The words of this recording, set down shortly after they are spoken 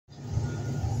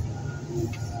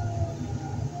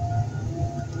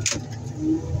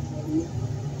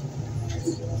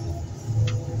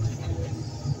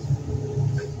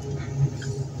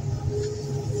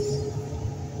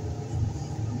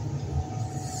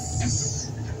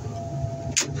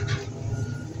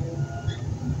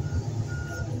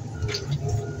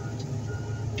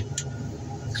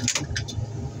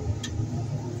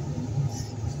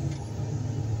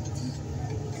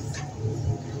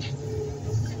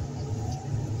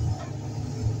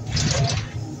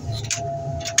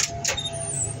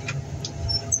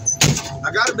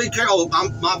I gotta be careful.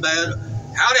 My bad.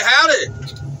 Howdy.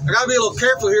 I gotta be a little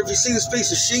careful here. If you see this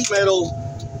piece of sheet metal,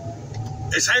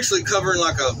 it's actually covering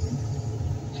like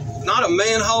not a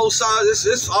manhole size.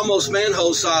 It's almost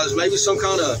manhole size. Maybe some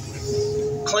kind of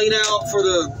clean out for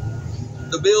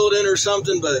the building or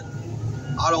something, but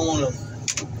I don't want to.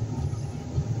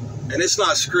 And it's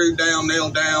not screwed down,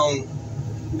 nailed down.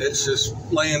 It's just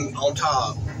laying on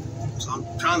top. So I'm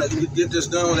trying to get this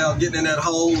done without getting in that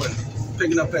hole and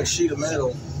picking up that sheet of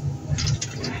metal.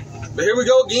 But here we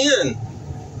go again.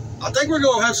 I think we're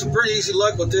going to have some pretty easy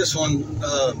luck with this one.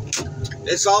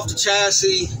 It's off the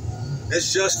chassis.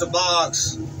 It's just a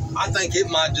box. I think it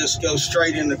might just go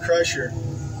straight in the crusher.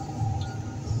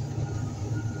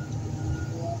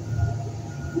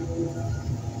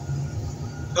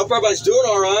 Hope everybody's doing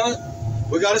all right.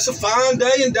 We got us a fine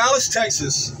day in Dallas,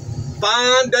 Texas.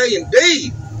 Fine day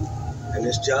indeed. And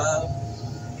this job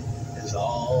is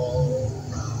all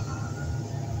right.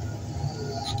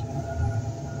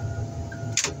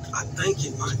 I think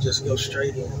it might just go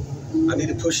straight in. I need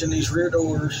to push in these rear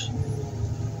doors.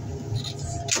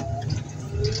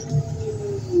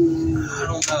 I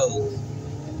don't know.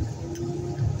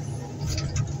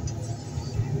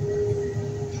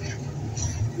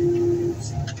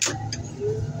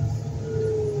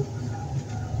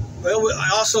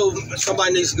 Well,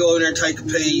 somebody needs to go in there and take a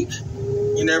peek.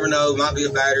 You never know, might be a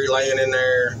battery laying in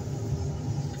there.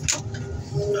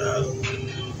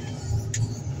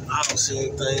 I don't see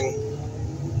anything.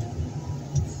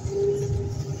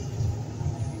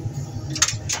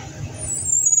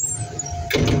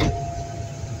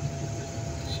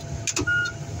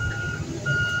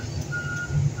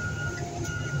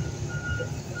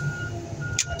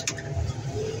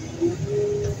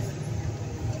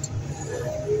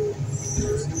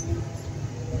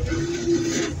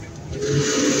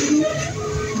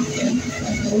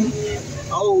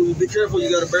 Oh, be careful, you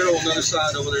got a barrel on the other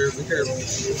side over there. Be careful.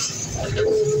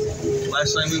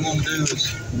 Last thing we want to do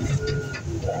is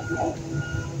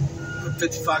put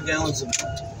 55 gallons of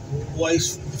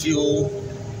waste fuel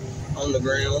on the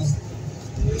ground.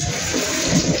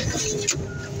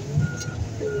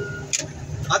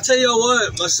 I tell you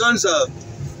what, my son's a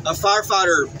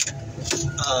firefighter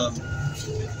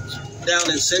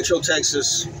down in Central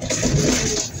Texas,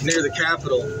 near the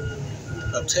capital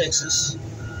of Texas.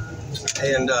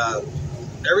 And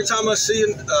every time I see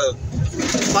a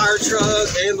fire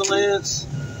truck, ambulance,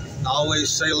 I always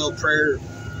say a little prayer.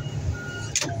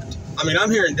 I mean,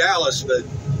 I'm here in Dallas, but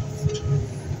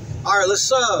all right,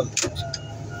 let's I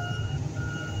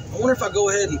wonder if I go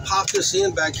ahead and pop this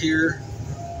in back here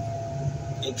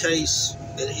in case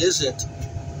it isn't,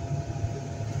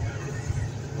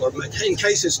 or in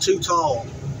case it's too tall.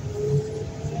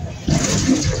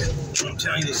 I'm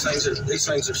telling you, these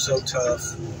things are so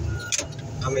tough.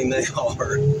 I mean, they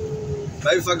are.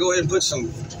 Maybe if I go ahead and put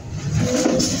some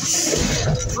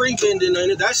pre-bending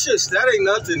in it, that ain't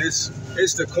nothing.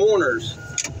 It's the corners.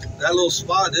 That little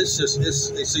spot, it's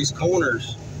these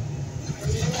corners.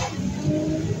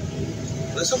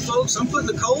 Listen, folks, I'm putting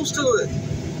the coals to it.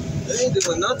 They ain't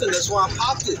doing nothing. That's why I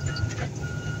popped it.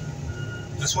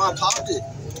 That's why I popped it.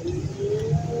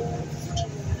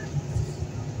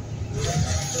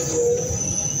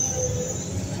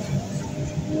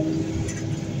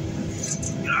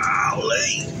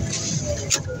 Golly.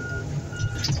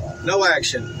 No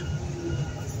action.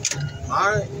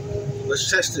 All right, let's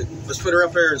test it. Let's put her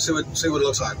up there and see what it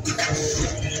looks like.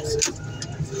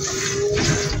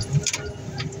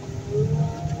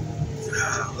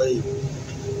 Golly.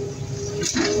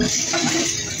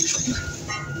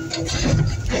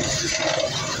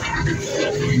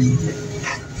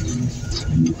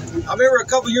 I remember a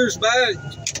couple years back,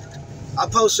 I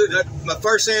posted my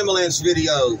first ambulance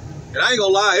video, and I ain't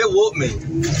gonna lie, it whooped me.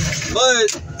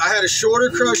 But I had a shorter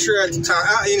crusher at the time.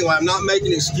 Anyway, I'm not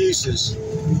making excuses.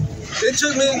 It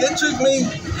took me,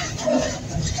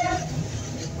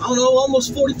 I don't know,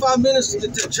 almost 45 minutes to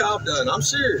get that job done. I'm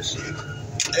serious.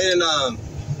 And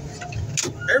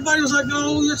everybody was like,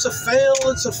 "Oh, it's a fail.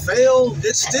 It's a fail."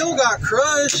 It still got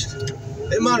crushed.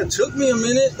 It might have took me a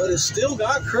minute, but it still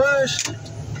got crushed.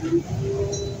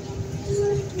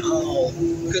 Oh,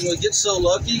 couldn't we get so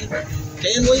lucky?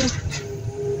 Can we?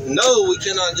 No, we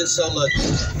cannot get so lucky.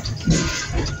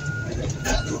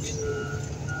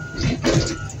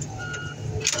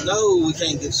 No, we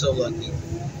can't get so lucky.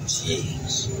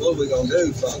 Jeez, what are we gonna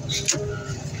do, folks?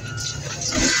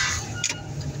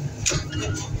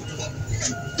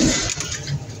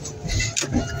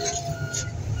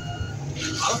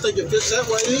 I don't think it fits that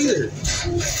way either.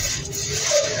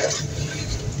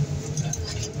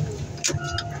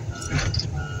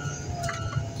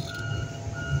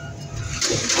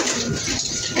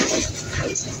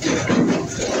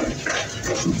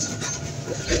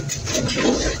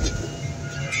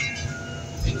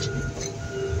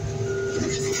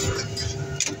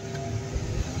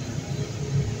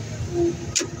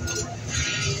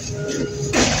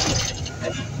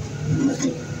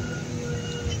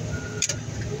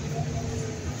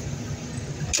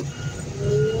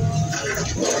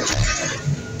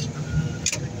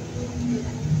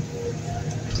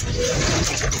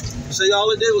 See,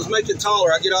 all it did was make it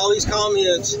taller. I get all these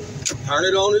comments, turn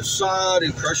it on its side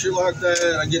and crush it like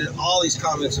that. I get all these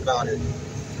comments about it.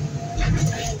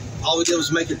 All we did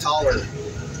was make it taller.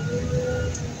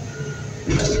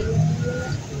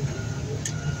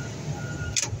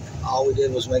 All we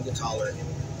did was make it taller.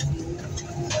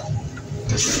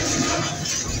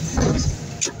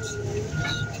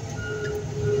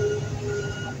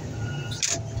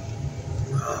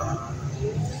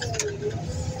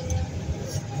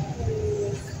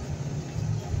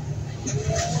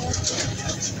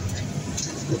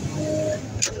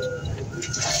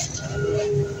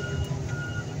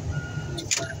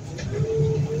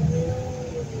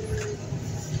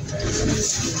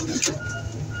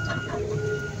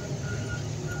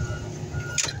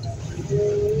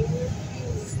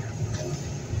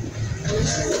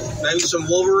 Maybe some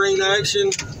Wolverine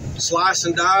action, slice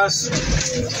and dice.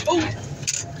 Oh.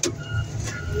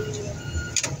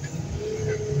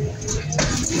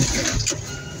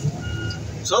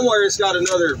 Somewhere it's got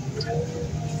another,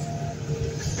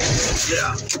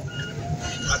 yeah,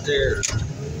 right there.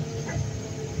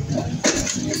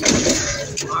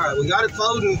 All right, we got it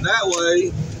folding that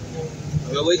way.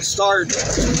 I mean, we can start.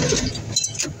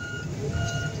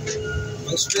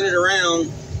 Let's spin it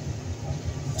around.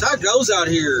 That's how it goes out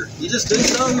here. You just do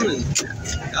something, and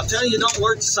I'm telling you, it don't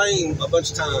work the same a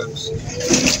bunch of times.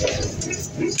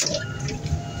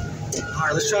 All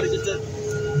right, let's try to get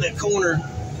that corner.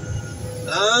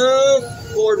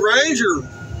 Ford Ranger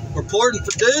reporting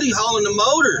for duty, hauling the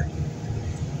motor.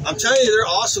 I'm telling you, they're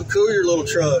awesome courier little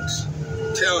trucks.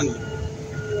 I'm telling you.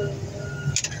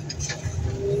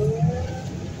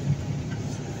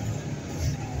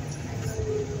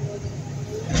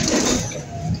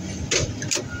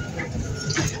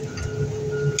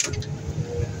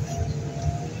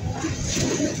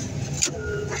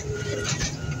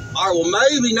 All right, well,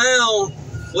 maybe now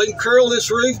we can curl this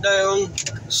roof down,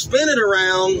 spin it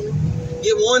around,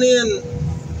 get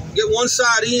one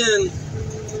side in.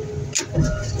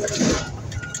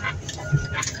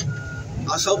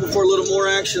 I was hoping for a little more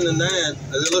action than that.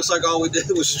 It looks like all we did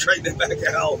was straighten it back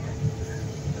out.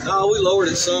 No, we lowered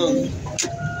it some.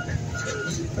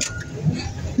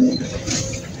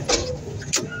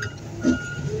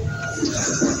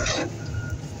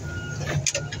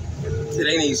 It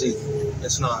ain't easy.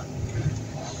 It's not.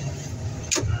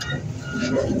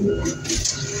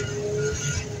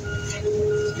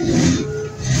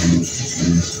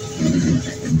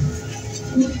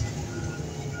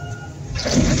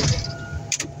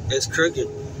 It's crooked.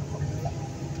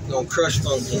 Gonna crush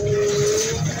funky.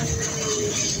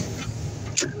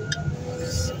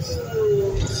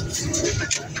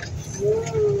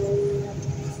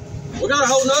 We got a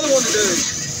whole nother one to do.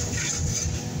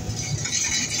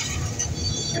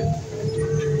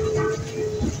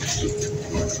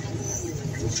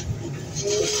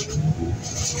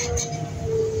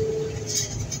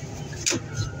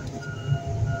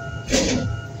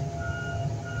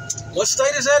 What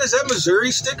state is that? Is that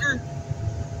Missouri sticker?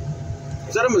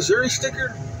 Is that a Missouri sticker?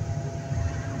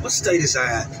 What state is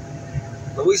that?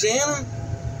 Louisiana?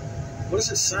 What does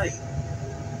it say?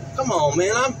 Come on,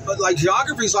 man. Like,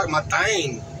 geography's like my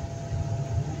thing.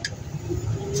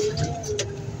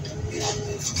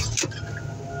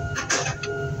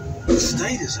 What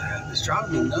state is that? It's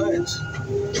driving me nuts.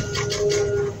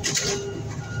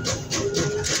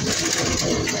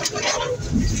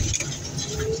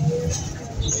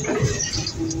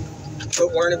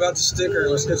 Quit worrying about the sticker.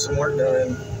 Let's get some work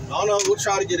done. I don't know. We'll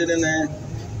try to get it in there.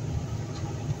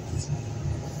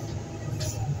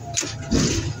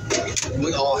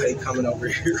 We all hate coming over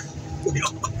here. We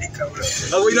all hate ain't coming up.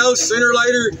 But we know sooner or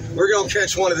later we're gonna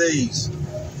catch one of these.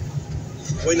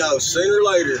 We know sooner or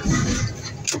later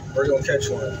we're gonna catch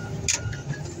one.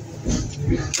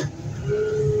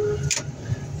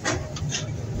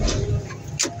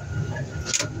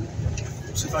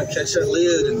 See if I can catch that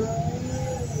lid and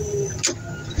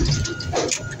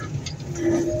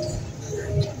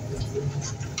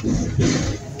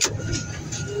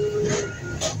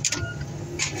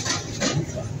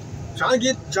trying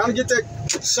to get that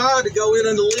side to go in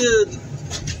on the lid.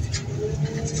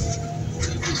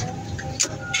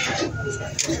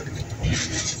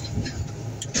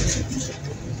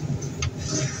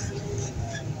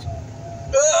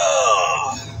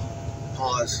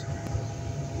 Pause.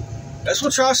 Let's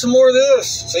we'll try some more of this.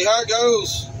 See how it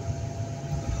goes.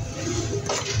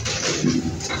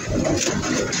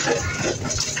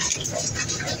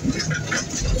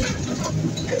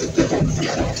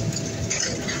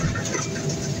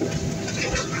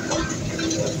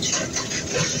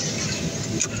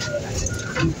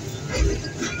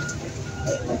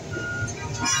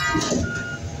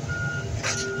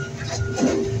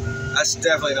 That's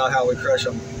definitely not how we crush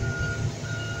them.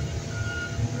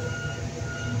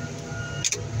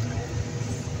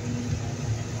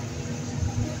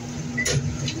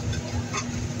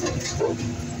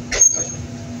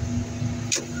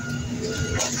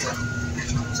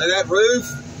 See that roof?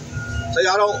 See,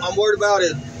 I'm worried about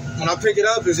it. When I pick it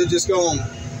up, is it just going?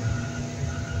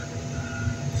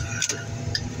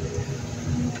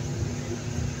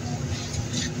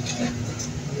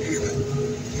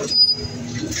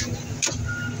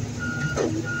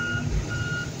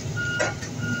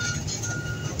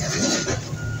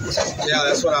 Yeah,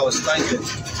 that's what I was thinking.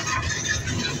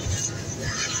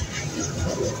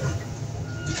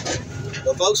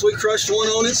 But folks, we crushed one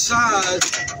on its side,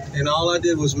 and all I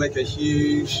did was make a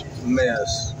huge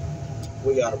mess.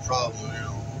 We got a problem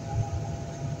now.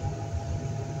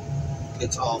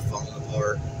 It's all falling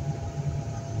apart.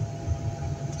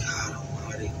 God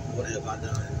almighty, what have I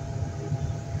done?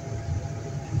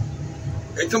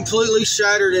 It completely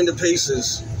shattered into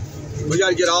pieces. We got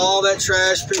to get all that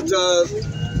trash picked up.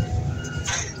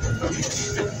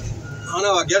 I don't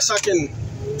know, I guess I can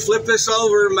flip this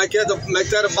over, make that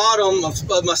a bottom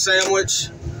of my sandwich,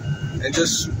 and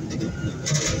just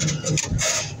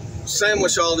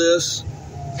sandwich all this.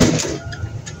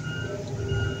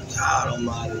 God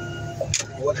almighty,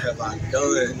 what have I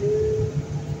done?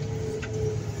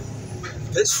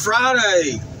 It's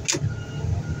Friday.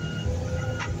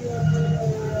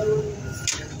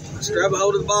 Let's grab a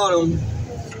hold of the bottom.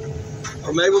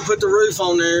 Or maybe we'll put the roof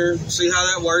on there, see how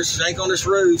that works. Yank on this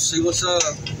roof, see what's up.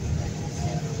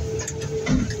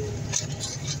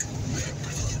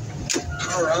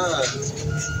 All right.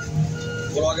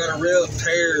 Well, I got a real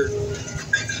tear.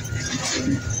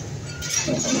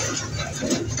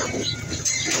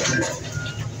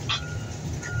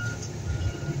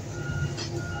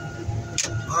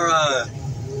 All right.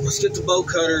 Let's get the bolt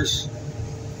cutters.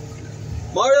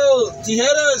 Mario,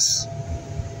 tijeras.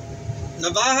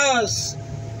 Navajas.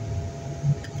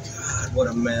 God, what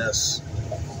a mess.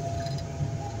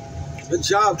 Good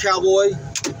job, cowboy.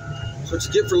 That's what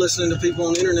you get for listening to people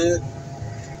on the internet.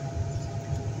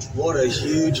 What a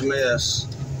huge mess.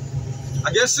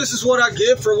 I guess this is what I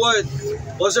get for what?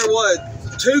 Was there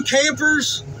what? 2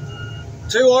 campers?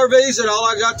 2 RVs that all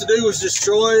I got to do was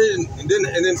destroy and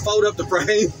then fold up the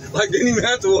frame. Like, didn't even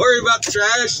have to worry about the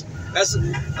trash. That's,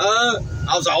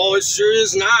 I was like, oh, it sure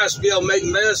is nice to be able to make a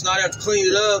mess, not have to clean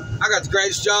it up. I got the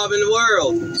greatest job in the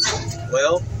world.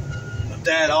 Well, my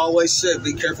dad always said,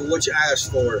 be careful what you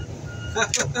ask for.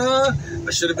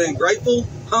 I should have been grateful,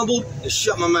 humbled, and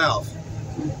shut my mouth.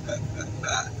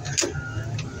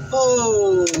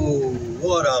 Oh,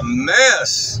 what a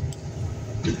mess.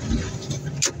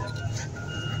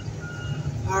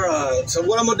 All right, so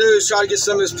what I'm going to do is try to get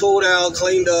some of this pulled out,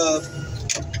 cleaned up,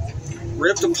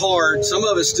 ripped apart. Some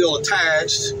of it's still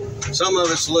attached. Some of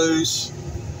it's loose.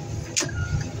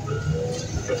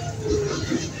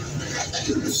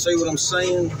 See what I'm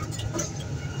saying?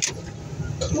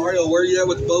 Mario, where are you at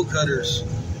with the bolt cutters?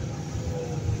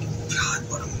 God,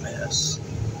 what a mess.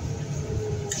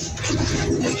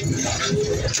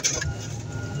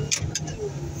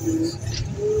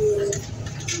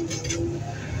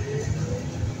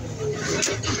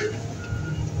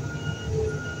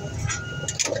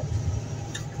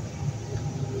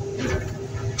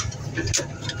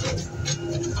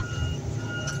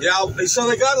 Yeah, so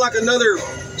they got like another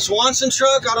Swanson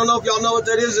truck. I don't know if y'all know what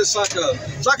that is. It's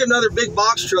like another big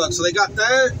box truck. So they got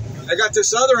that. They got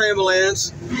this other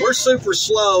ambulance. We're super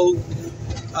slow.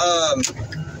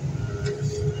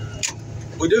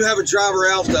 We do have a driver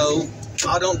out though.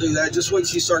 I don't do that. Just wait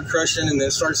till you start crushing and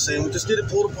then start saying, well, just get it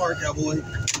pulled apart, cowboy.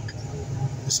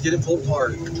 Just get it pulled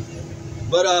apart.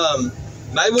 But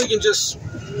maybe we can just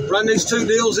run these two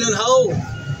deals in whole.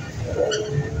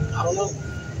 I don't know.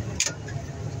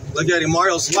 Look at him.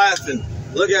 Mario's laughing.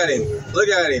 Look at him. Look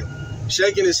at him.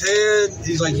 Shaking his head.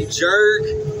 He's like, you jerk.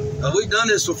 We've done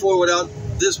this before without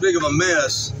this big of a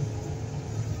mess.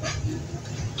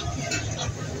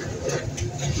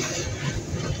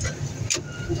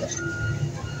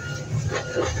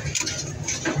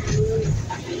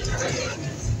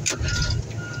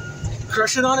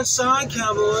 Crush it on its side,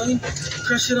 cowboy.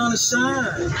 Crush it on its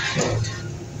side.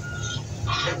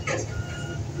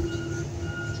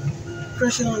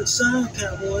 Crush it on its side,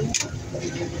 cowboy.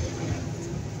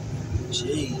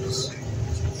 Jeez.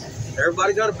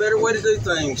 Everybody got a better way to do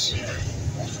things.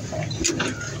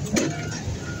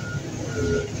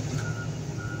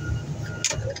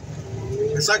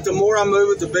 It's like the more I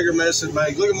move it, the bigger mess it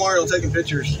makes. Look at Mario taking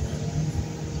pictures.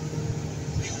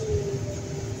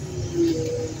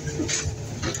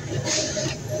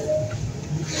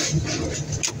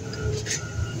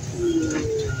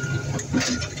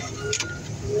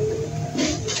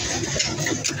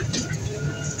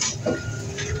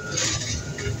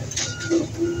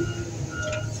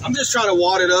 I'm just trying to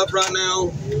wad it up right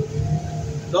now.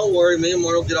 Don't worry, me and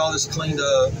Mario will get all this cleaned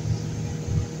up.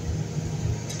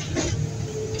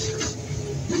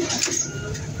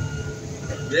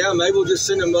 Yeah, maybe we'll just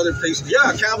send him other pieces.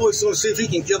 Yeah, Cowboy's going to see if he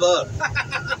can give up.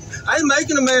 I ain't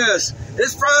making a mess.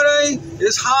 It's Friday.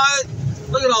 It's hot.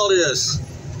 Look at all this.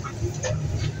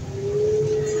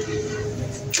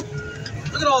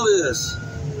 Look at all this.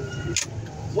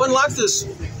 Wasn't like this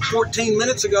 14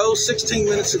 minutes ago, 16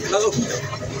 minutes ago.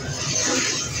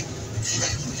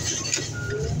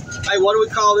 Hey, what do we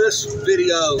call this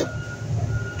video?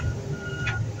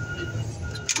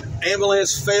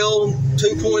 Ambulance fail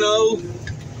 2.0.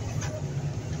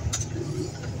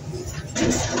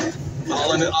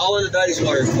 All in a day's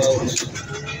work, folks.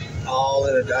 All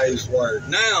in a day's work.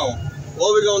 Now, what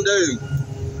are we gonna do?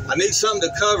 I need something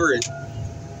to cover it,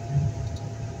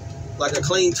 like a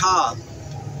clean top.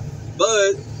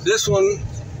 But this one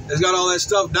has got all that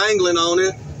stuff dangling on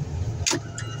it.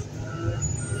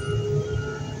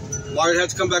 Mario'd have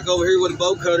to come back over here with the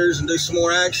bolt cutters and do some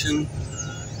more action.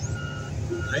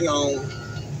 Hang on.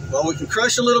 Well, we can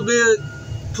crush a little bit,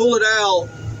 pull it out,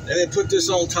 and then put this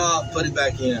on top, put it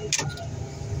back in.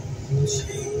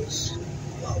 Jeez.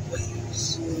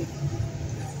 Louise.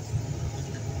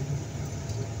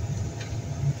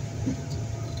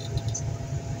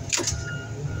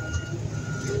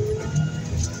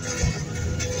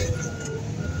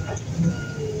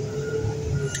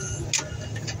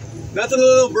 Nothing a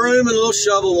little broom and a little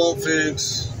shovel won't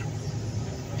fix.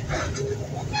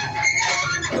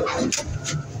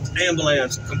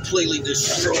 Ambulance completely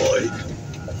destroyed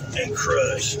and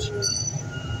crushed.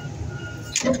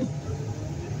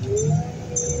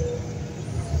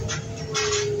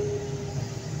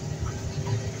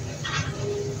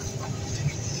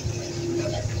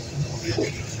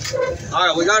 All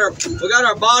right, we got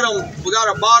our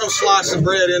bottom slice of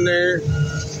bread in there.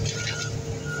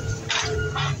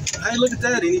 Hey, look at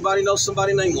that. Anybody know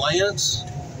somebody named Lance?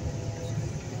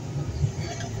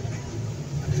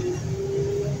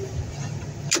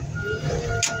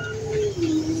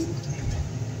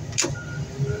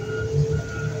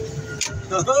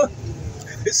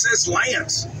 It says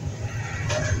Lance.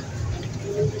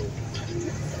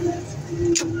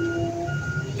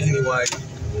 Anyway,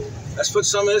 let's put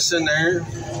some of this in there.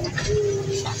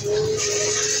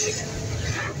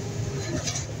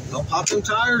 Don't pop them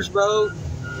tires, bro.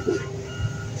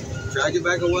 Drag it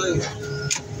back away.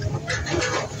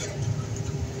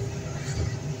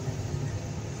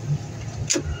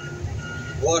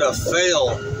 What a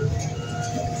fail.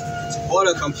 What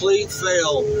a complete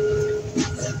fail.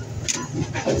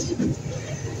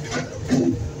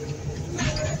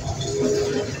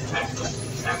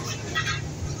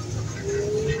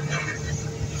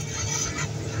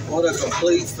 What a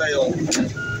complete fail.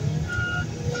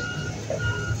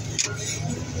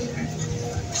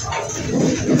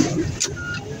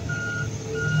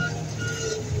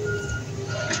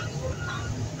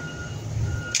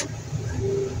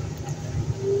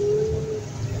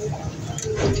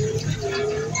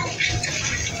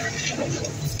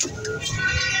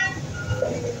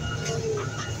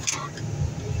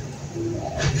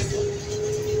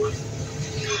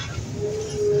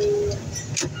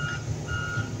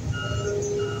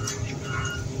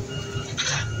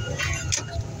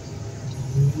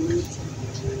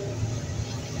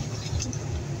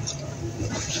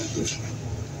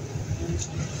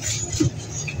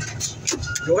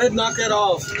 Go ahead and knock that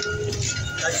off.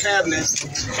 That cabinet.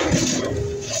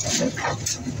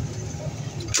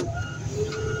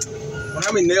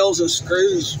 How many nails and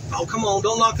screws? Oh, come on.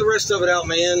 Don't knock the rest of it out,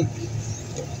 man.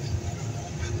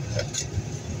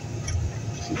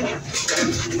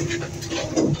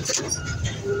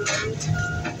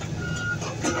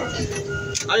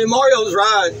 I mean, Mario's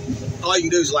right. All you can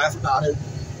do is laugh about it.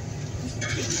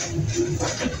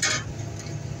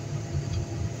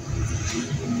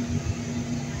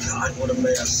 God, what a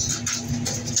mess.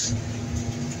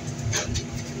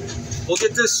 We'll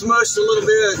get this smushed a little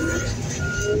bit.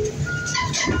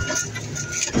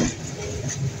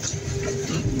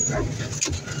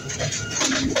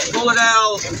 Pull it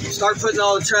out. Start putting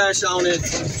all the trash on it.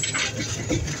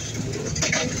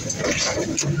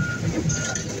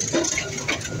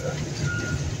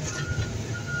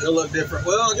 It'll look different.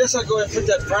 Well, I guess I'll go ahead and put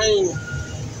that frame.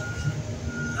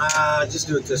 Just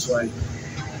do it this way.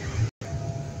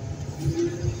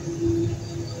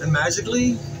 And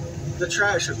magically, the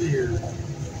trash appeared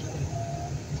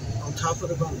on top of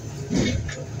the bundle.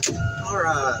 All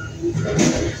right.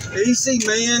 Easy,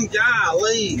 man.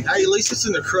 Golly. Hey, at least it's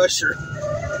in the crusher.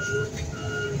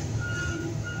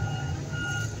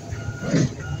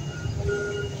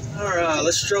 All right,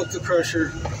 let's stroke the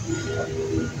crusher.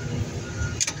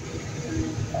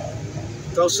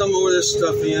 Throw some more of this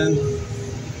stuff in.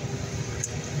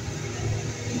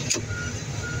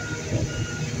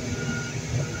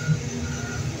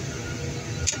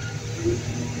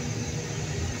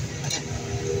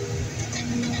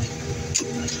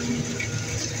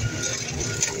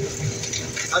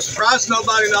 I'm surprised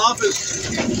nobody in the office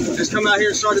has come out here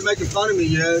and started making fun of me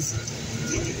yet.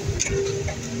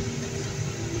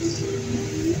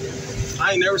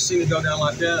 I ain't never seen it go down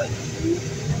like that.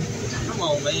 Come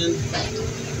on, man.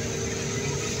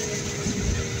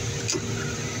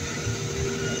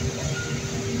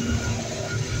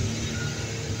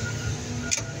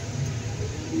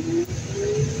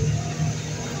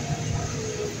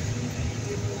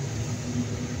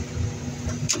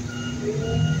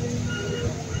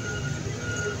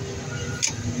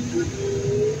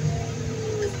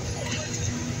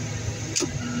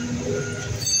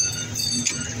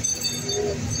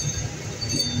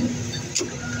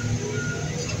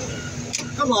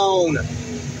 Come on.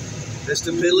 It's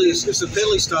the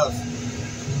piddly stuff.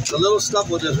 The little stuff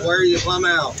will just wear you plumb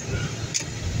out.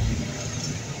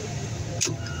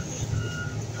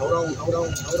 Hold on.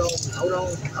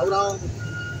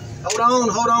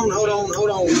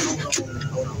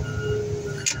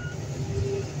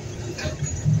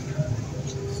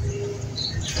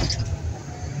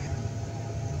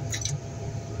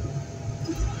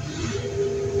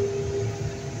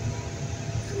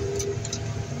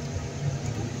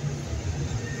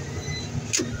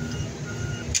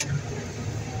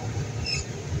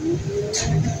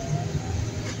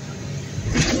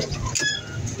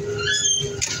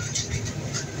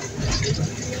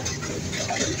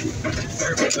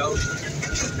 There we go.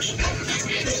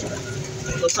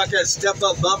 Looks like that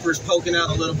step-up bumper's poking out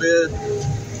a little bit.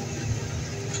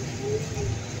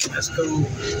 That's cool.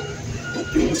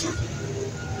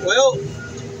 Well,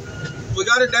 we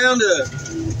got it down to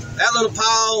that little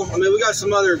pile. I mean, we got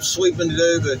some other sweeping to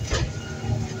do, but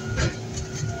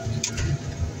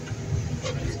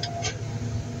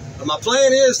my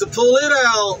plan is to pull it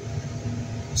out,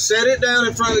 set it down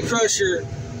in front of the crusher,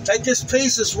 take this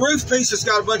piece, this roof piece that's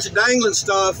got a bunch of dangling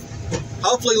stuff,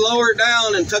 hopefully lower it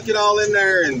down and tuck it all in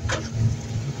there. And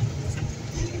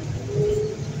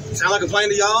sound like a plan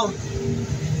to y'all?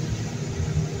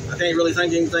 I can't really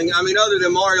think of anything. I mean, other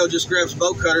than Mario just grabs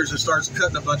bolt cutters and starts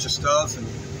cutting a bunch of stuff. And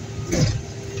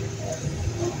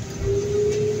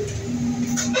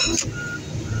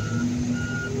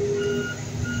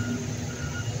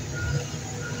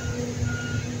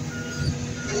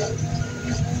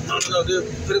no,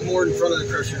 put it more in front of the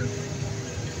crusher.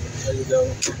 There you go.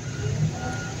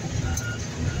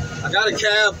 I got a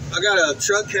cab. I got a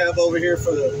truck cab over here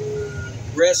for the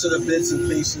rest of the bits and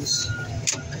pieces.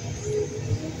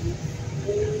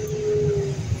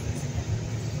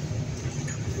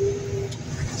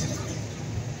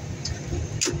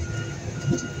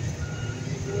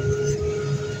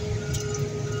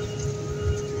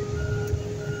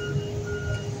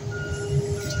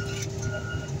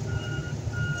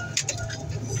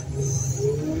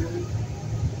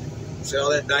 See all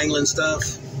that dangling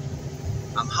stuff?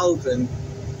 I'm hoping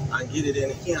I can get it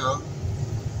in here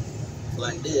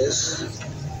like this.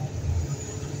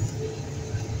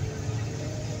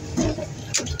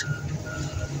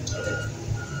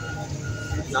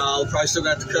 No, probably still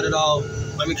got to cut it off.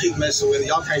 Let me keep messing with it.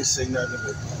 Y'all can't see nothing,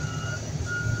 but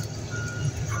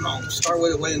come on. start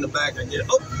with it way in the back. I get it.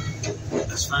 Oh,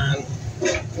 that's fine.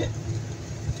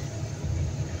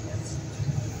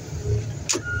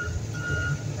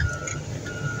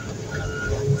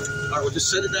 All right, we'll just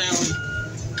set it down.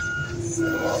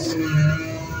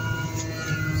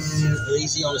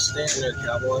 Easy on the stand there,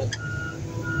 cowboy.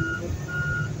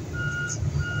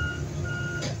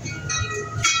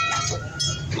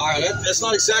 All right, that's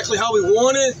not exactly how we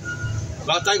want it,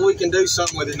 but I think we can do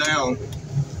something with it now.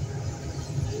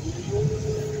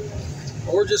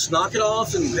 Or just knock it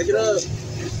off and pick it up.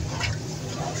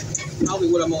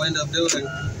 Probably what I'm going to end up doing.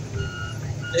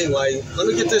 Anyway, let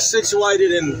me get this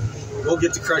situated and we'll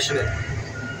get to crushing it.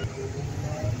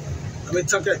 Let me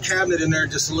tuck that cabinet in there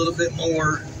just a little bit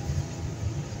more.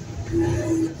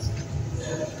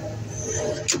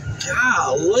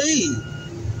 Golly.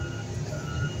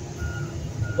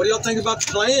 What do y'all think about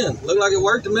the plan? Looked like it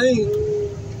worked to me.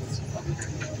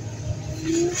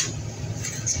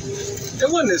 It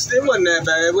wasn't that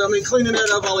bad. I mean, cleaning that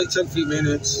up only took a few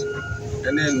minutes.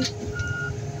 And then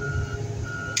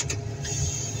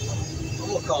I'm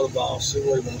gonna call the boss, see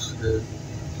what he wants to do.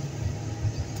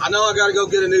 I know I gotta go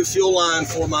get a new fuel line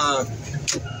for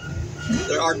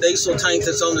our diesel tank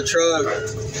that's on the truck.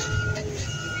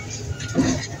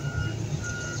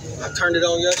 I turned it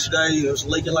on yesterday. It was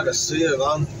leaking like a sieve.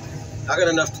 I got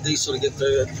enough diesel to get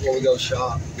through it before we go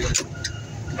shop.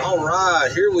 All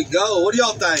right, here we go. What do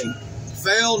y'all think?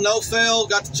 Fail, no fail,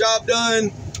 got the job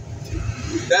done.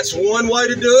 That's one way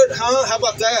to do it, huh? How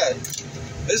about that?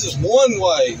 This is one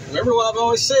way. Remember what I've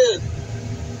always said?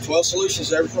 12 solutions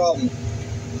to every problem.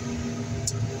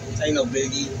 Ain't no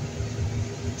biggie.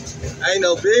 Ain't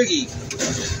no biggie.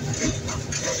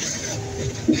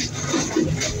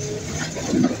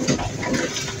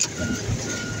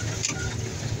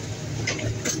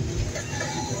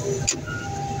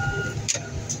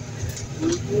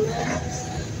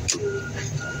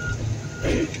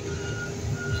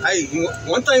 Hey,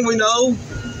 one thing we know,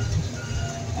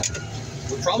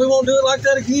 we probably won't do it like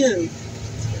that again.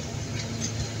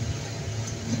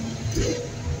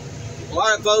 All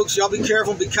right, folks, y'all be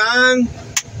careful, be kind.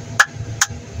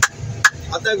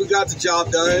 I think we got the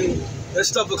job done. This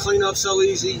stuff will clean up so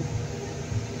easy.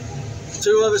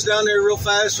 2 of us down there real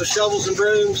fast with shovels and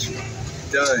brooms.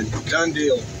 Done. Done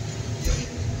deal.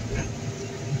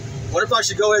 What if I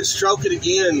should go ahead and stroke it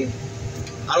again?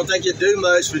 I don't think it'd do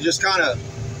much, but just kind of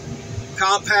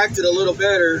compact it a little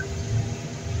better.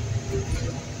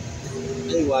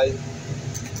 Anyway,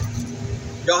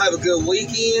 y'all have a good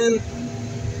weekend.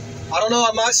 I don't know,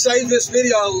 I might save this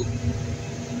video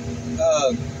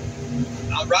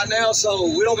right now, so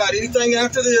we don't got anything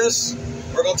after this.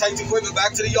 We're going to take the equipment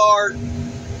back to the yard.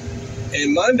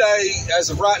 And Monday, as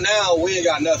of right now, we ain't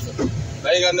got nothing.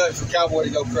 They ain't got nothing for Cowboy to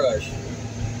go crush.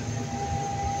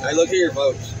 Hey, look here,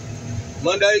 folks.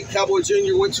 Monday, Cowboy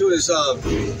Jr. went to his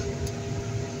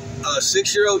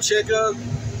 6-year-old checkup.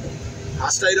 I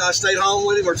stayed home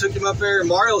with him or took him up there. And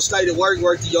Mario stayed at work and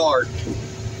worked the yard.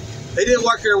 He didn't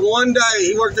work there one day.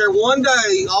 He worked there one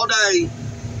day, all day.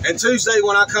 And Tuesday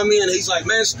when I come in, he's like,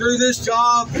 man, screw this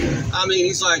job. I mean,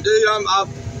 he's like, dude, I'm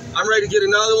ready to get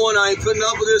another one. I ain't putting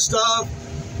up with this stuff.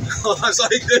 I was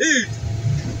like, dude,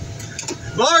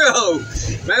 Mario,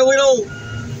 man, we don't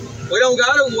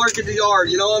gotta work at the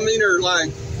yard, you know what I mean? Or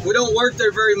like, we don't work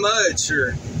there very much.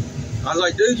 Or I was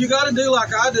like, dude, you gotta do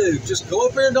like I do. Just go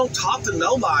up there and don't talk to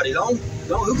nobody.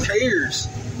 Who cares?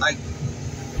 Like,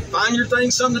 find your thing,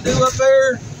 something to do up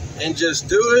there, and just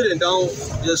do it, and don't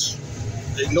just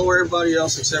ignore everybody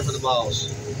else except for the boss.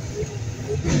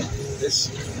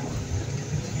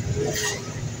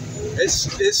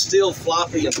 It's still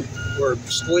floppy or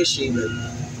squishy, but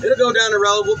it'll go down the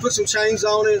road. We'll put some chains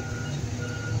on it.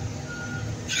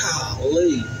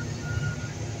 Golly.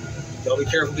 Y'all be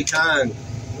careful, be kind.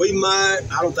 We might,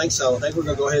 I don't think so. I think we're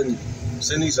going to go ahead and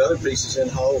send these other pieces in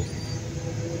whole.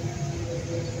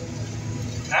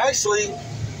 Actually,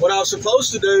 what I was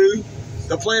supposed to do,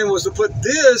 the plan was to put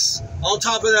this on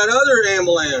top of that other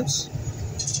ambulance.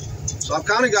 So I've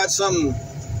kind of got some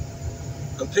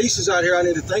pieces out here I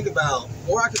need to think about.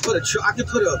 Or I could put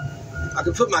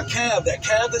my cab, that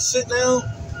cab that's sitting out.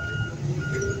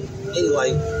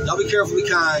 Anyway, y'all be careful, be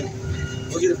kind.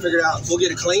 We'll get it figured out. We'll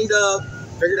get it cleaned up,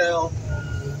 figured out.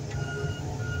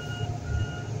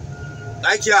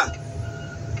 Thank ya.